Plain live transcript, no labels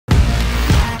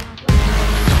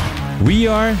We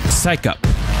are CYCOP,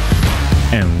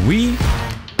 and we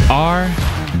are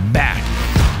back.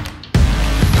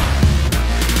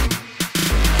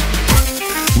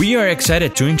 We are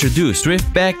excited to introduce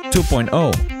Swiftback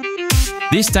 2.0.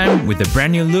 This time with a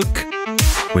brand new look.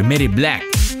 We made it black,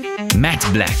 matte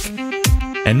black,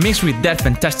 and mixed with that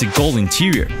fantastic gold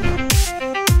interior.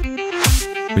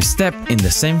 We stepped in the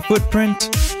same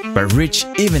footprint, but reached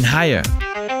even higher.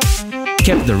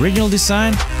 Kept the original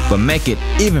design, but make it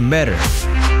even better.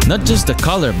 Not just the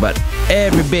color, but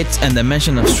every bit and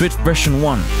dimension of Swift version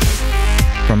 1.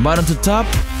 From bottom to top,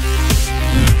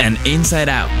 and inside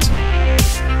out.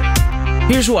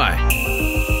 Here's why.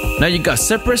 Now you got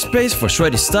separate space for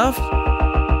sweaty stuff,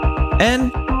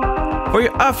 and for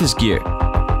your office gear.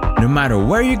 No matter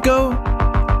where you go,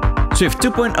 Swift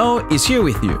 2.0 is here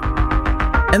with you.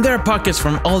 And there are pockets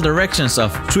from all directions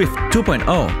of Swift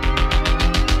 2.0.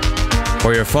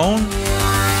 For your phone,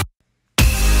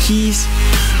 keys,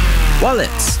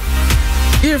 wallets,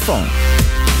 earphone,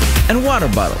 and water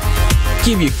bottle.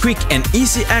 Give you quick and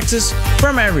easy access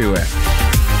from everywhere.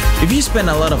 If you spend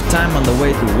a lot of time on the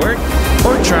way to work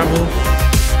or travel,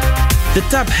 the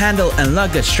top handle and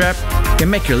luggage strap can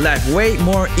make your life way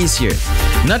more easier.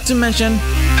 Not to mention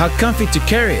how comfy to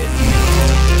carry it.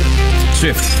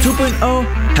 Swift 2.0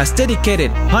 has dedicated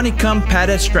honeycomb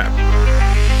padded strap,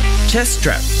 chest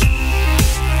strap,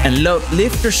 and load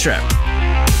lifter strap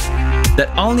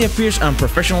that only appears on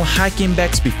professional hiking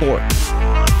bags before.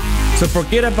 So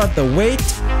forget about the weight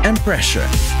and pressure.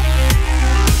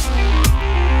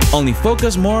 Only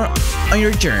focus more on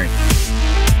your journey.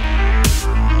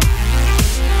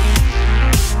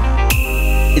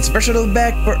 It's versatile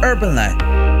bag for urban life,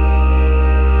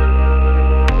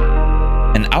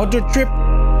 an outdoor trip,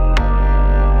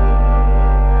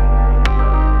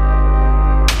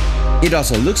 it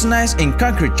also looks nice in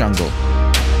concrete jungle.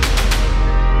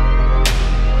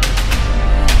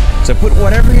 So put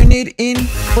whatever you need in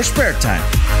for spare time.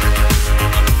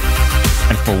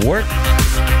 And for work,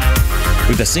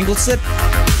 with a single zip,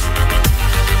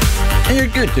 and you're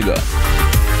good to go.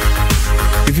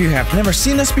 If you have never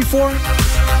seen us before,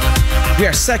 we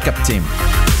are CYCOP team,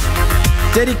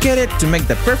 dedicated to make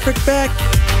the perfect bag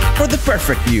for the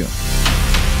perfect you.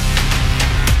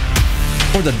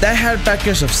 For the die-hard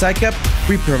backers of CYCOP,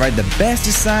 we provide the best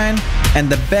design and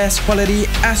the best quality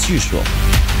as usual.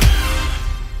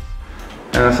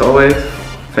 And as always,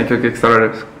 thank you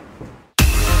Kickstarters.